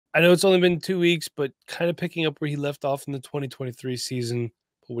I know it's only been 2 weeks, but kind of picking up where he left off in the 2023 season.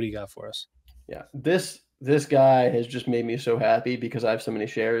 But what do you got for us? Yeah, this guy has just made me so happy because I have so many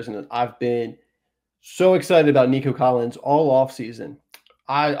shares, and I've been so excited about Nico Collins all offseason.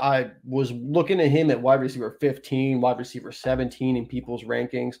 I was looking at him at wide receiver 15, wide receiver 17 in people's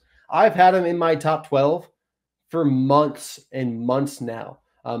rankings. I've had him in my top 12 for months and months now.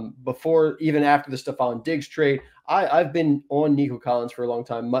 Before, even after the Stephon Diggs trade, I've been on Nico Collins for a long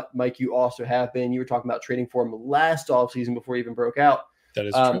time. Mike, you also have been. You were talking about trading for him last offseason before he even broke out. That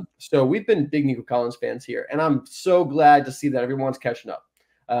is true. So we've been big Nico Collins fans here, and I'm so glad to see that everyone's catching up.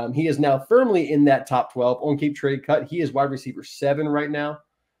 He is now firmly in that top 12 on Keep Trade Cut. He is wide receiver 7 right now,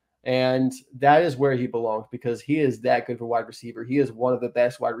 and that is where he belongs because he is that good for wide receiver. He is one of the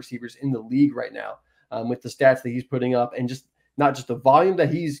best wide receivers in the league right now with the stats that he's putting up and just not just the volume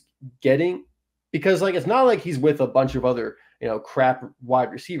that he's getting, because like it's not like he's with a bunch of other crap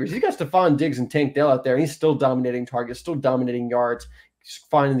wide receivers. He's got Stephon Diggs and Tank Dell out there, and he's still dominating targets, still dominating yards,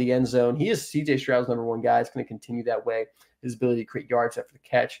 finding the end zone. He is CJ Stroud's #1 guy. It's going to continue that way. His ability to create yards after the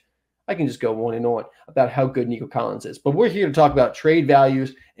catch. I can just go on and on about how good Nico Collins is. But we're here to talk about trade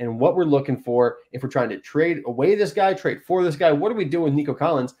values and what we're looking for if we're trying to trade away this guy, trade for this guy. What are we doing with Nico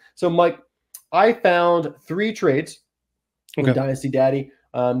Collins? So, Mike, I found 3 trades in Dynasty Daddy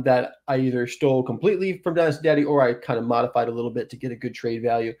that I either stole completely from Dynasty Daddy or I kind of modified a little bit to get a good trade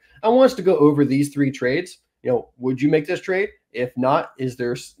value. I want us to go over these 3 trades. Would you make this trade? If not, is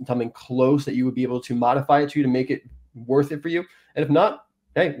there something close that you would be able to modify it to make it worth it for you? And if not,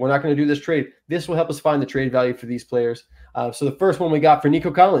 hey, we're not going to do this trade. This will help us find the trade value for these players. So the first one we got for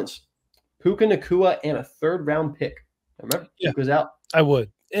Nico Collins, Puka Nacua and a 3rd-round pick. Remember, Puka's out. I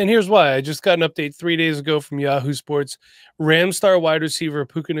would. And here's why. I just got an update 3 days ago from Yahoo Sports. Rams star wide receiver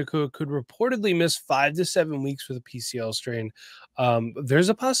Puka Nacua could reportedly miss 5 to 7 weeks with a PCL strain. There's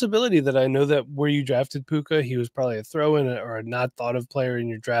a possibility that I know that where you drafted Puka, he was probably a throw-in or a not thought of player in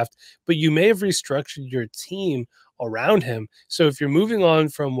your draft, but you may have restructured your team around him. So if you're moving on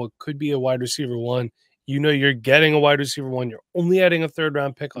from what could be a wide receiver 1, you're getting a wide receiver 1. You're only adding a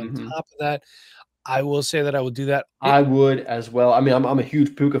 3rd-round pick on top of that. I will say that I would do that. I would as well. I mean, I'm a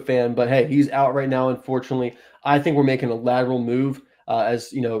huge Puka fan, but hey, he's out right now, unfortunately. I think we're making a lateral move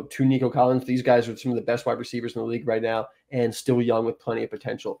to Nico Collins. These guys are some of the best wide receivers in the league right now and still young with plenty of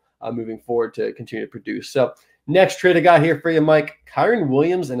potential moving forward to continue to produce. So next trade I got here for you, Mike, Kyren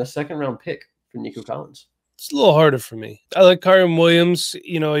Williams and a 2nd-round pick for Nico Collins. It's a little harder for me. I like Kyren Williams,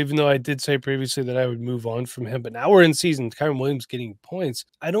 even though I did say previously that I would move on from him. But now we're in season. Kyren Williams getting points.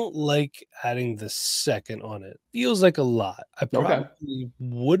 I don't like adding the 2nd on it. Feels like a lot. I probably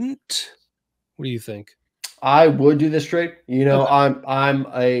wouldn't. What do you think? I would do this trade. I'm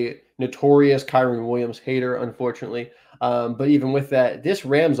a notorious Kyren Williams hater, unfortunately. But even with that, this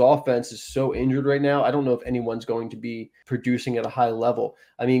Rams offense is so injured right now. I don't know if anyone's going to be producing at a high level.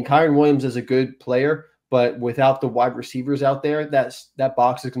 I mean, Kyren Williams is a good player, but without the wide receivers out there, that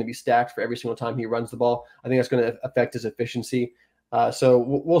box is going to be stacked for every single time he runs the ball. I think that's going to affect his efficiency. So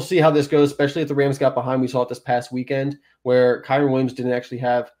we'll see how this goes, especially if the Rams got behind. We saw it this past weekend where Kyren Williams didn't actually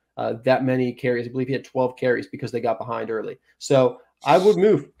have that many carries. I believe he had 12 carries because they got behind early. So I would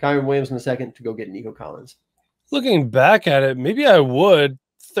move Kyren Williams in the 2nd to go get Nico Collins. Looking back at it, maybe I would.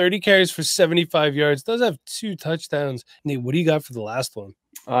 30 carries for 75 yards. Does have 2 touchdowns. Nate, what do you got for the last one?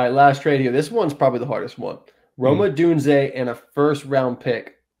 All right, last trade here. This one's probably the hardest one. Roma Dunze and a 1st-round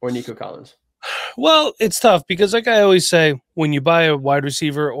pick or Nico Collins. Well, it's tough because like I always say, when you buy a wide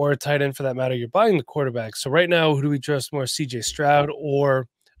receiver or a tight end for that matter, you're buying the quarterback. So right now, who do we trust more, CJ Stroud or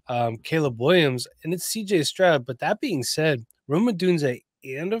Caleb Williams? And it's CJ Stroud. But that being said, Roma Dunze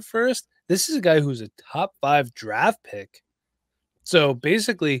and a 1st, this is a guy who's a top 5 draft pick. So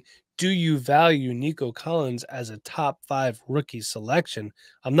basically, do you value Nico Collins as a top 5 rookie selection?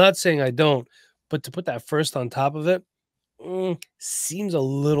 I'm not saying I don't, but to put that 1st on top of it seems a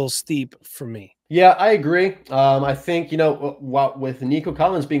little steep for me. Yeah, I agree. I think, with Nico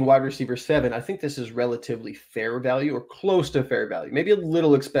Collins being wide receiver 7, I think this is relatively fair value or close to fair value. Maybe a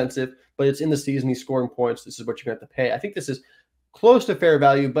little expensive, but it's in the season. He's scoring points. This is what you're going to have to pay. I think this is close to fair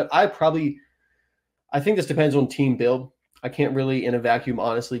value, but I think this depends on team build. I can't really, in a vacuum,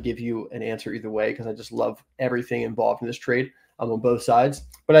 honestly give you an answer either way because I just love everything involved in this trade on both sides.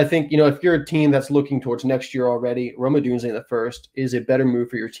 But I think, if you're a team that's looking towards next year already, Roma Dunze in the 1st is a better move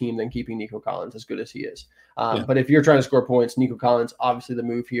for your team than keeping Nico Collins as good as he is. But if you're trying to score points, Nico Collins, obviously the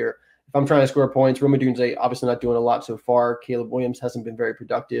move here. If I'm trying to score points, Roma Dunze obviously not doing a lot so far. Caleb Williams hasn't been very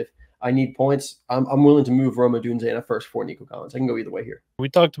productive. I need points. I'm willing to move Roma Dunze in a 1st for Nico Collins. I can go either way here. We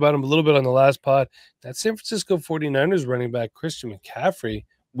talked about him a little bit on the last pod. That San Francisco 49ers running back, Christian McCaffrey,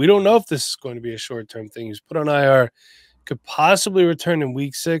 We don't know if this is going to be a short-term thing. He's put on IR, could possibly return in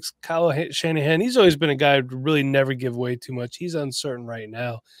week 6. Kyle Shanahan, he's always been a guy who really never give away too much. He's uncertain right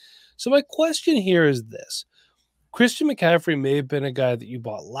now. So my question here is this. Christian McCaffrey may have been a guy that you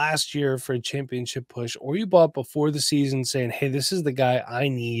bought last year for a championship push, or you bought before the season saying, hey, this is the guy I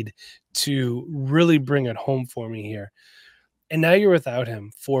need to really bring it home for me here. And now you're without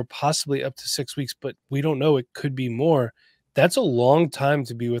him for possibly up to 6 weeks, but we don't know. It could be more. That's a long time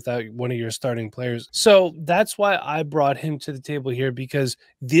to be without one of your starting players. So that's why I brought him to the table here, because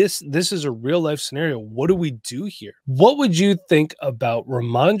this is a real life scenario. What do we do here? What would you think about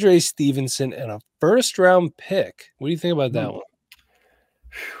Ramondre Stevenson and a first round pick? What do you think about that one?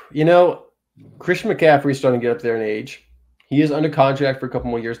 You know, Christian McCaffrey is starting to get up there in age. He is under contract for a couple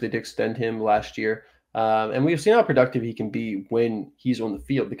more years. They did extend him last year. And we've seen how productive he can be when he's on the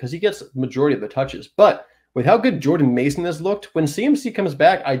field because he gets the majority of the touches. But with how good Jordan Mason has looked, when CMC comes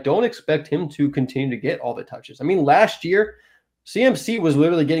back, I don't expect him to continue to get all the touches. I mean, last year, CMC was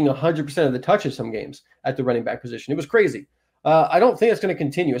literally getting 100% of the touches some games at the running back position. It was crazy. I don't think it's going to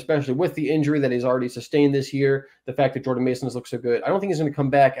continue, especially with the injury that he's already sustained this year, the fact that Jordan Mason has looked so good. I don't think he's going to come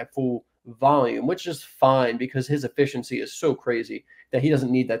back at full volume, which is fine because his efficiency is so crazy that he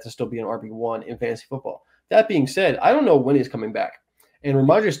doesn't need that to still be an RB1 in fantasy football. That being said, I don't know when he's coming back. And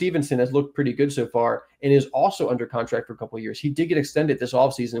Ramondre Stevenson has looked pretty good so far and is also under contract for a couple of years. He did get extended this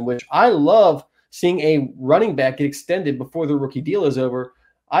offseason, which I love seeing a running back get extended before the rookie deal is over.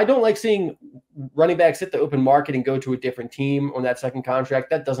 I don't like seeing running backs hit the open market and go to a different team on that second contract.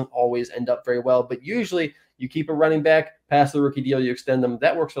 That doesn't always end up very well. But usually you keep a running back past the rookie deal, you extend them.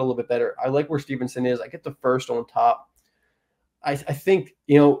 That works a little bit better. I like where Stevenson is. I get the first on top. I think,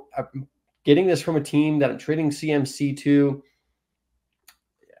 you know, I'm getting this from a team that I'm trading CMC to.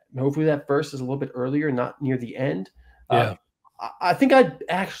 Hopefully that first is a little bit earlier, not near the end. Yeah. I think I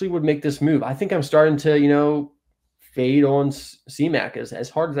actually would make this move. I think I'm starting to, you know, fade on C-Mac as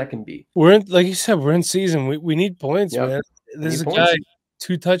hard as that can be. We're in, like you said, we're in season. We need points, Yep. man. This is a guy,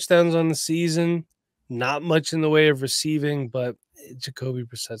 2 touchdowns on the season, not much in the way of receiving, but Jacoby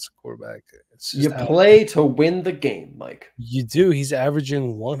Brissett's a quarterback. It's just you play to win the game, Mike. You do. He's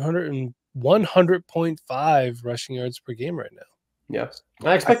averaging 100.5 rushing yards per game right now. Yeah.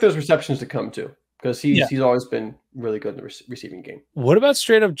 I expect those receptions to come too because he's always been really good in the receiving game. What about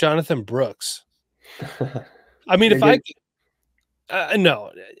straight up Jonathan Brooks? I mean, if I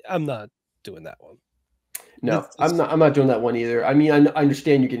no, I'm not doing that one. No, I'm not doing that one either. I mean, I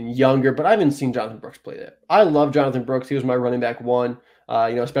understand you're getting younger, but I haven't seen Jonathan Brooks play that. I love Jonathan Brooks. He was my running back one,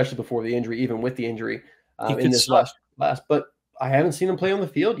 you know, especially before the injury, even with the injury in this last, but I haven't seen him play on the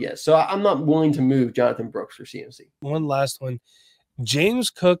field yet. So I'm not willing to move Jonathan Brooks for CMC. One last one. James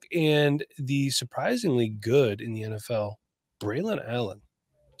Cook and the surprisingly good in the NFL, Braylon Allen.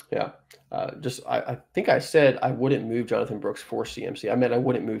 Yeah. I think I said I wouldn't move Jonathan Brooks for CMC. I meant I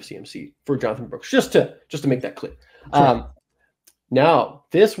wouldn't move CMC for Jonathan Brooks, just to make that clear. Sure. Now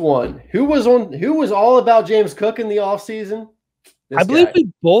this one, who was all about James Cook in the offseason? I believe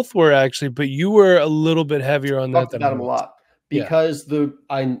we both were actually, but you were a little bit heavier on that than about him a lot because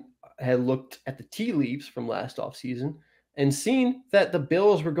I had looked at the tea leaves from last offseason and seen that the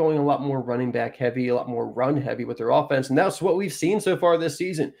Bills were going a lot more running back heavy, a lot more run heavy with their offense. And that's what we've seen so far this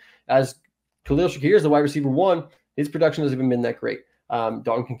season. As Khalil Shakir is the wide receiver one, his production hasn't even been that great.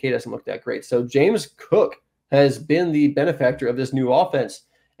 Dalton Kincaid hasn't looked that great. So James Cook has been the benefactor of this new offense.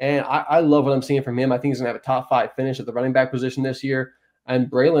 And I love what I'm seeing from him. I think he's going to have a top 5 finish at the running back position this year. And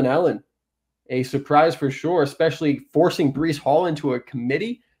Braylon Allen, a surprise for sure, especially forcing Breece Hall into a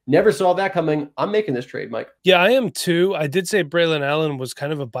committee. Never saw that coming. I'm making this trade, Mike. Yeah, I am too. I did say Braylon Allen was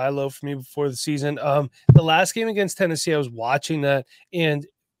kind of a buy low for me before the season. The last game against Tennessee, I was watching that, and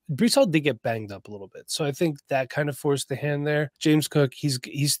Breece Hall did get banged up a little bit. So I think that kind of forced the hand there. James Cook, he's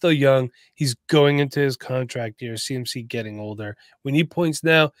still young. He's going into his contract year. CMC getting older. We need points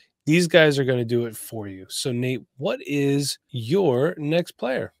now. These guys are going to do it for you. So, Nate, what is your next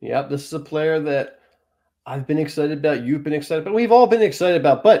player? Yeah, this is a player that I've been excited about. You've been excited about. We've all been excited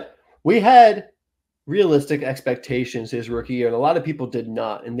about. But we had realistic expectations his rookie year, and a lot of people did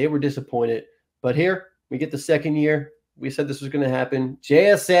not, and they were disappointed. But here, we get the second year. We said this was going to happen.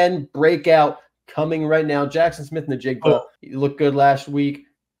 JSN breakout coming right now. Jackson Smith-Njigba. He looked good last week.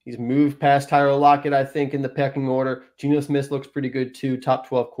 He's moved past Tyler Lockett, I think, in the pecking order. Geno Smith looks pretty good, too. Top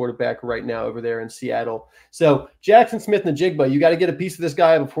 12 quarterback right now over there in Seattle. So Jackson Smith-Njigba, you got to get a piece of this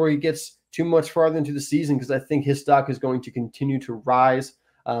guy before he gets too much farther into the season because I think his stock is going to continue to rise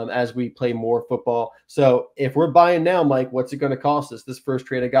as we play more football. So if we're buying now, Mike, what's it going to cost us? This first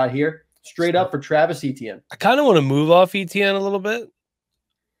trade I got here, straight up for Travis Etienne. I kind of want to move off Etienne a little bit.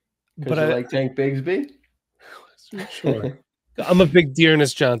 Because you like Tank Bigsby? Sure. I'm a big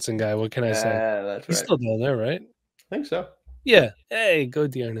Dearness Johnson guy. What can I say? That's He's right. still down there, right? I think so. Yeah. Hey, go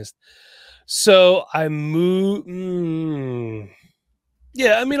Dearness. So I move.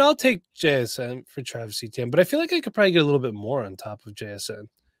 Yeah, I mean, I'll take JSN for Travis Etienne, but I feel like I could probably get a little bit more on top of JSN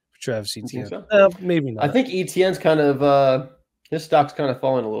for Travis Etienne. So? Maybe not. I think Etienne's kind of his stock's kind of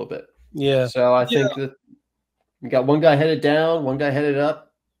falling a little bit. Yeah. So I think that you got one guy headed down, one guy headed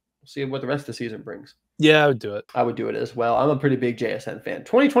up. We'll see what the rest of the season brings. Yeah, I would do it. I would do it as well. I'm a pretty big JSN fan.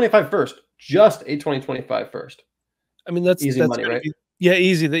 2025 first, just a 2025 first. I mean, that's money, right? Yeah,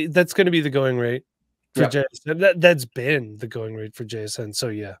 easy. That's going to be the going rate for JSN. That's been the going rate for JSN. So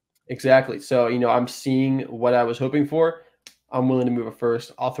yeah, exactly. So I'm seeing what I was hoping for. I'm willing to move a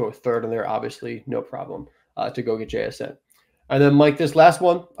first. I'll throw a third in there, obviously, no problem, to go get JSN. And then, Mike, this last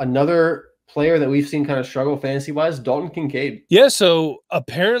one, another player that we've seen kind of struggle fantasy-wise, Dalton Kincaid. Yeah, so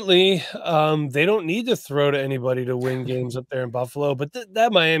apparently they don't need to throw to anybody to win games up there in Buffalo, but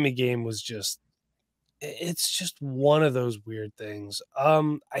that Miami game was it's just one of those weird things.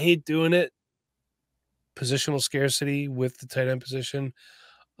 I hate doing it. Positional scarcity with the tight end position.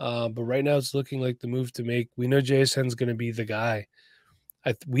 But right now it's looking like the move to make. We know JSN's going to be the guy.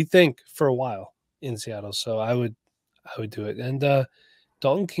 We think for a while in Seattle. So I would do it. And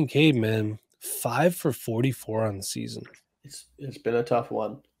Dalton Kincaid, man, 5 for 44 on the season. It's been a tough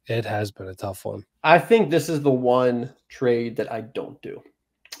one. It has been a tough one. I think this is the one trade that I don't do.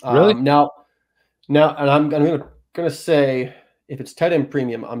 Really? Now, and I'm going to say if it's tight end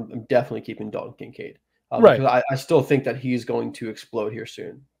premium, I'm definitely keeping Dalton Kincaid. Right. Because I still think that he's going to explode here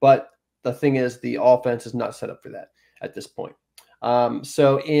soon. But the thing is, the offense is not set up for that at this point.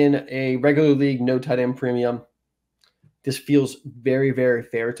 So in a regular league, no tight end premium, this feels very, very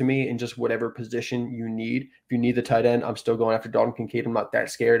fair to me in just whatever position you need. If you need the tight end, I'm still going after Dalton Kincaid. I'm not that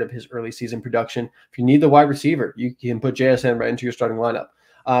scared of his early season production. If you need the wide receiver, you can put JSN right into your starting lineup.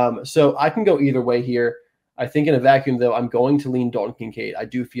 So I can go either way here. I think in a vacuum, though, I'm going to lean Dalton Kincaid. I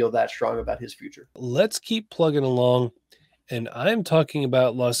do feel that strong about his future. Let's keep plugging along. And I'm talking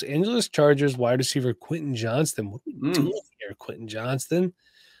about Los Angeles Chargers wide receiver Quentin Johnston. What are we doing here, Quentin Johnston?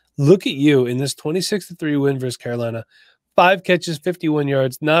 Look at you in this 26-3 win versus Carolina. 5 catches, 51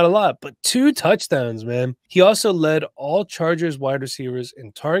 yards. Not a lot, but 2 touchdowns, man. He also led all Chargers wide receivers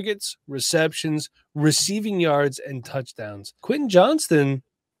in targets, receptions, receiving yards, and touchdowns. Quentin Johnston,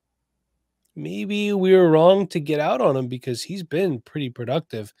 maybe we were wrong to get out on him because he's been pretty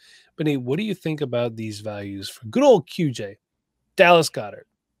productive. But Nate, what do you think about these values for good old QJ? Dallas Goedert.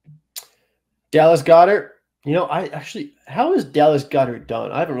 Dallas Goedert. How is Dallas Goedert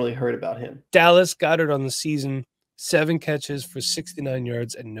done? I haven't really heard about him. Dallas Goedert on the season, 7 catches for 69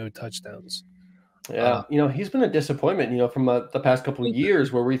 yards and no touchdowns. Yeah, he's been a disappointment, from the past couple of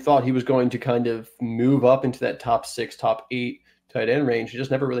years where we thought he was going to kind of move up into that top 6, top 8 tight end range. He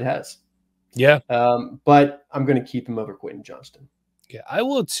just never really has. Yeah. But I'm going to keep him over Quentin Johnston. Yeah, I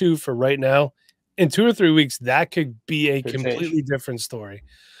will too for right now. In 2 or 3 weeks, that could be a completely different story.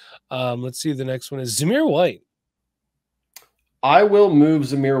 Let's see. The next one is Zamir White. I will move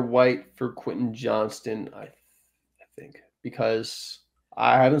Zamir White for Quentin Johnston, I think, because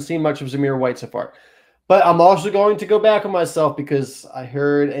I haven't seen much of Zamir White so far. But I'm also going to go back on myself because I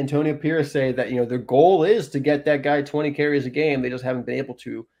heard Antonio Pierce say that, their goal is to get that guy 20 carries a game. They just haven't been able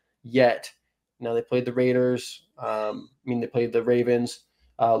to yet. Now they played the Raiders. They played the Ravens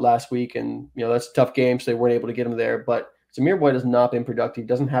last week, and that's a tough game, so they weren't able to get him there. But Zamir White has not been productive. He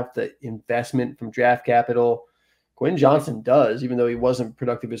doesn't have the investment from draft capital. Quentin Johnston does, even though he wasn't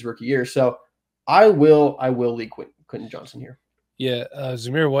productive his rookie year. So I will lead Quentin Johnston here. Yeah,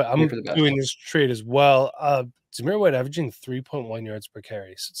 Zamir White. I'm doing this trade as well. Zamir White averaging 3.1 yards per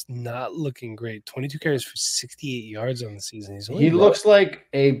carry. So it's not looking great. 22 carries for 68 yards on the season. He looks like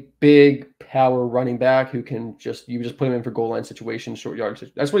a big power running back who can you just put him in for goal line situations, short yards.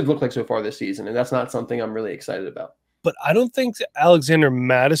 That's what he's looked like so far this season, and that's not something I'm really excited about. But I don't think Alexander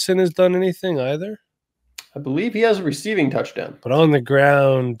Madison has done anything either. I believe he has a receiving touchdown. But on the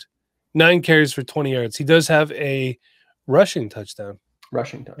ground, 9 carries for 20 yards. He does have a rushing touchdown.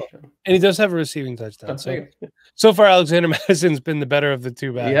 And he does have a receiving touchdown. So far, Alexander Madison's been the better of the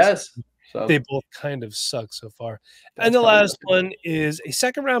 2 backs. Yes. So they both kind of suck so far. And the last one is a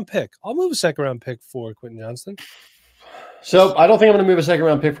 2nd-round pick. I'll move a 2nd-round pick for Quentin Johnston. So I don't think I'm going to move a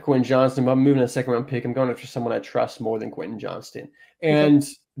 2nd-round pick for Quentin Johnston, but I'm moving a 2nd-round pick. I'm going after someone I trust more than Quentin Johnston. And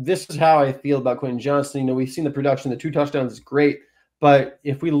this is how I feel about Quentin Johnston. We've seen the production. The 2 touchdowns is great. But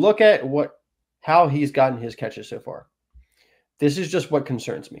if we look at how he's gotten his catches so far, this is just what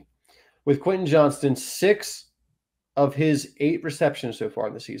concerns me. With Quentin Johnston, 6 of his 8 receptions so far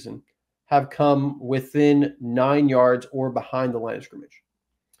in the season have come within 9 yards or behind the line of scrimmage.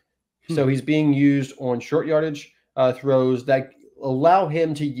 So he's being used on short yardage throws that allow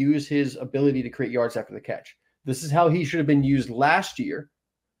him to use his ability to create yards after the catch. This is how he should have been used last year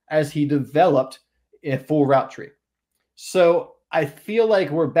as he developed a full route tree. So I feel like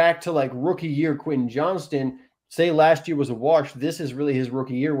we're back to like rookie year Quentin Johnston. Say last year was a wash. This is really his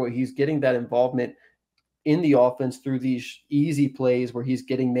rookie year where he's getting that involvement in the offense through these easy plays where he's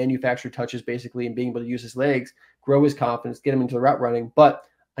getting manufactured touches basically and being able to use his legs, grow his confidence, get him into the route running. But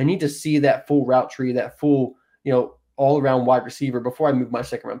I need to see that full route tree, that full, all-around wide receiver before I move my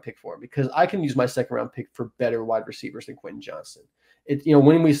second-round pick for him, because I can use my second-round pick for better wide receivers than Quentin Johnston.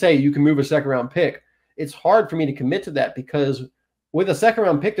 When we say you can move a second-round pick, it's hard for me to commit to that because with a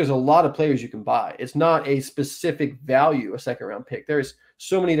second-round pick, there's a lot of players you can buy. It's not a specific value, a second-round pick. There's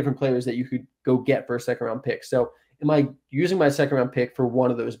so many different players that you could go get for a second-round pick. So am I using my second-round pick for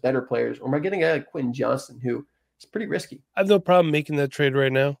one of those better players, or am I getting a Quentin Johnston who is pretty risky? I have no problem making that trade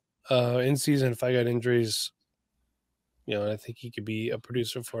right now. In season, if I got injuries, and I think he could be a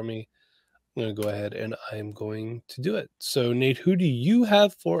producer for me, I'm going to go ahead and I'm going to do it. So, Nate, who do you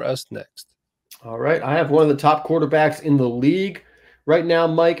have for us next? All right. I have one of the top quarterbacks in the league right now,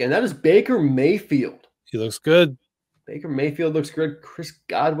 Mike, and that is Baker Mayfield. He looks good. Baker Mayfield looks good. Chris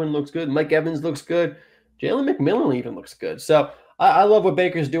Godwin looks good. Mike Evans looks good. Jalen McMillan even looks good. So I love what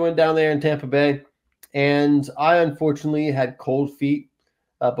Baker's doing down there in Tampa Bay. And I unfortunately had cold feet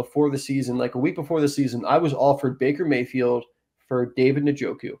before the season. Like a week before the season, I was offered Baker Mayfield for David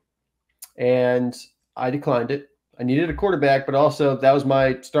Njoku. And I declined it. I needed a quarterback, but also that was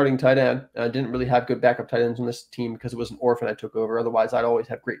my starting tight end. I didn't really have good backup tight ends on this team because it was an orphan I took over. Otherwise, I'd always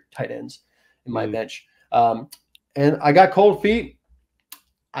have great tight ends in my bench. And I got cold feet.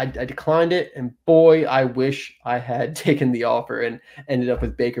 I declined it, and boy, I wish I had taken the offer and ended up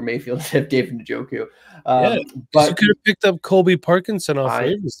with Baker Mayfield instead of David Njoku. But you could have picked up Colby Parkinson off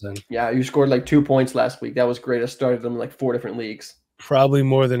waivers then. Yeah, you scored like 2 points last week. That was great. I started them in like 4 different leagues. Probably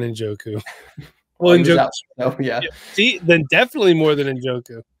more than Njoku. Well, Njoku. Yeah. See, then definitely more than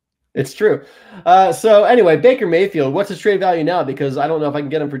Njoku. It's true. So anyway, Baker Mayfield, what's his trade value now? Because I don't know if I can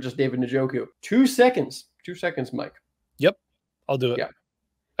get him for just David Njoku. 2 seconds. 2 seconds, Mike. Yep, I'll do it. Yeah.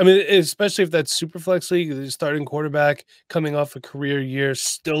 I mean, especially if that's super flex league, the starting quarterback coming off a career year,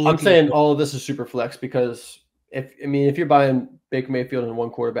 still. I'm saying all of this is super flex because if you're buying Baker Mayfield and one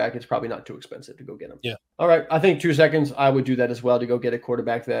quarterback, it's probably not too expensive to go get him. Yeah. All right. I think 2 seconds. I would do that as well to go get a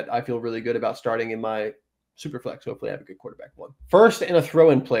quarterback that I feel really good about starting in my super flex. Hopefully, I have a good quarterback one. First and a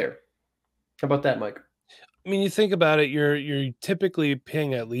throw-in player. How about that, Mike? I mean, you think about it, you're typically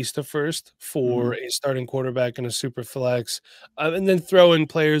paying at least a first for a starting quarterback and a super flex, and then throw-in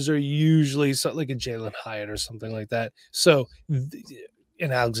players are usually like a Jalen Hyatt or something like that. So,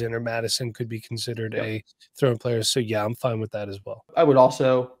 and Alexander Madison could be considered a throw-in player. So, yeah, I'm fine with that as well. I would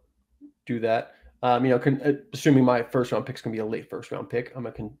also do that. Assuming my first-round pick is going to be a late first-round pick. I'm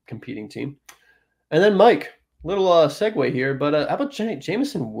a competing team. And then, Mike, little segue here, but how about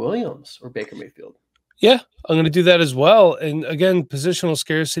Jameson Williams or Baker Mayfield? Yeah, I'm going to do that as well. And again, positional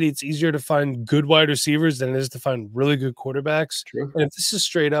scarcity, it's easier to find good wide receivers than it is to find really good quarterbacks. True. And if this is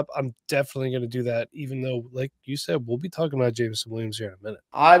straight up, I'm definitely going to do that, even though, like you said, we'll be talking about Jameson Williams here in a minute.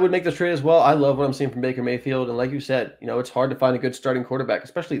 I would make this trade as well. I love what I'm seeing from Baker Mayfield. And like you said, it's hard to find a good starting quarterback,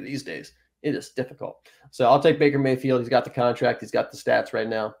 especially these days. It is difficult. So I'll take Baker Mayfield. He's got the contract. He's got the stats right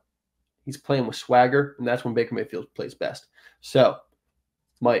now. He's playing with swagger, and that's when Baker Mayfield plays best. So,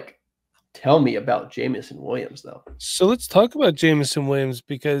 Mike, tell me about Jameson Williams, though. So let's talk about Jameson Williams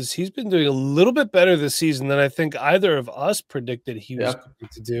because he's been doing a little bit better this season than I think either of us predicted he was going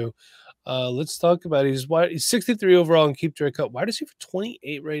to do. Let's talk about it. He's 63 overall in keep trade cut. Wide receiver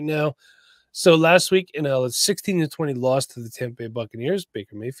 28 right now. So last week in a 16-20 loss to the Tampa Bay Buccaneers,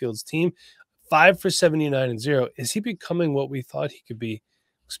 Baker Mayfield's team, 5 for 79 and 0. Is he becoming what we thought he could be?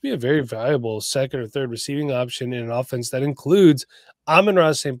 Looks to be a very valuable second or third receiving option in an offense that includes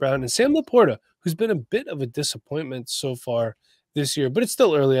Amon-Ra St. Brown and Sam Laporta, who's been a bit of a disappointment so far this year, but it's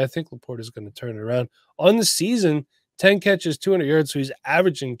still early. I think Laporta is going to turn it around. On the season, 10 catches, 200 yards, so he's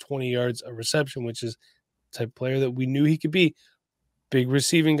averaging 20 yards a reception, which is the type of player that we knew he could be. Big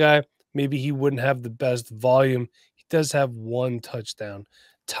receiving guy. Maybe he wouldn't have the best volume. He does have 1 touchdown,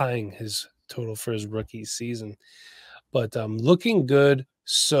 tying his total for his rookie season. But looking good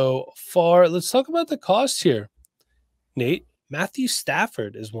so far. Let's talk about the cost here. Nate, Matthew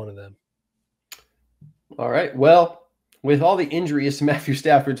Stafford is one of them. All right. Well, with all the injuries to Matthew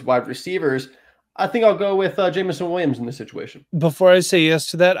Stafford's wide receivers, I think I'll go with Jameson Williams in this situation. Before I say yes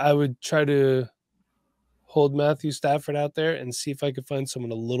to that, I would try to hold Matthew Stafford out there and see if I could find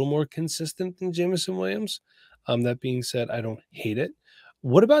someone a little more consistent than Jameson Williams. That being said, I don't hate it.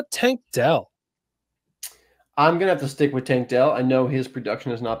 What about Tank Dell? I'm going to have to stick with Tank Dell. I know his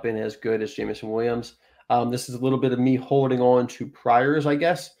production has not been as good as Jameson Williams. This is a little bit of me holding on to priors, I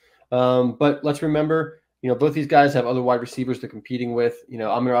guess. But let's remember, both these guys have other wide receivers they're competing with.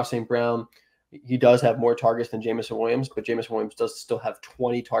 Amon-Ra St. Brown, he does have more targets than Jameson Williams, but Jameson Williams does still have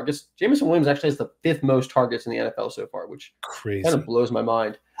 20 targets. Jameson Williams actually has the 5th most targets in the NFL so far, which crazy kind of blows my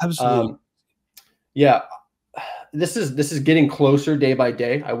mind. Absolutely. Yeah, this is getting closer day by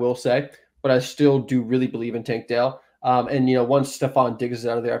day, I will say, but I still do really believe in Tank Dell. And once Stephon Diggs is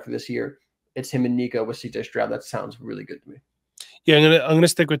out of there after this year, it's him and Nico with CJ Stroud. That sounds really good to me. Yeah, I'm gonna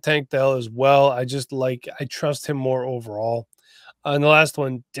stick with Tank Dell as well. I trust him more overall. And the last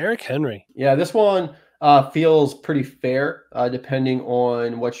one, Derrick Henry. Yeah, this one feels pretty fair, depending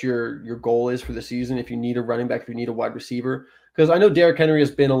on what your goal is for the season. If you need a running back, if you need a wide receiver, because I know Derrick Henry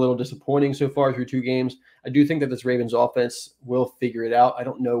has been a little disappointing so far through 2 games. I do think that this Ravens offense will figure it out. I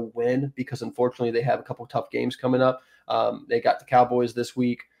don't know when, because unfortunately they have a couple tough games coming up. They got the Cowboys this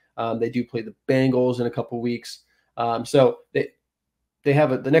week. They do play the Bengals in a couple weeks. So they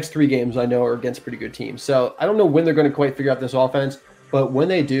have the next 3 games I know are against pretty good teams. So I don't know when they're going to quite figure out this offense, but when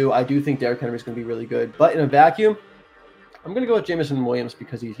they do, I do think Derrick Henry is going to be really good. But in a vacuum, I'm going to go with Jameson Williams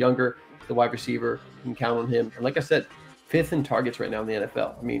because he's younger, the wide receiver. You can count on him. And like I said, 5th in targets right now in the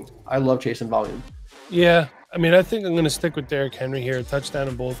NFL. I mean, I love chasing volume. Yeah, I mean, I think I'm going to stick with Derrick Henry here. Touchdown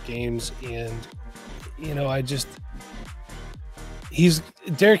in both games. And,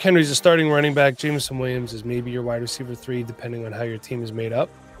 Derrick Henry's a starting running back. Jameson Williams is maybe your wide receiver 3, depending on how your team is made up.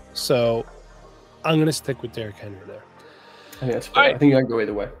 So I'm going to stick with Derrick Henry there. I think that's fair. Right. I think I can go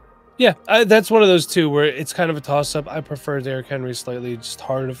either way. Yeah, that's one of those 2 where it's kind of a toss-up. I prefer Derrick Henry slightly. Just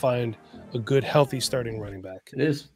harder to find a good, healthy starting running back. It is.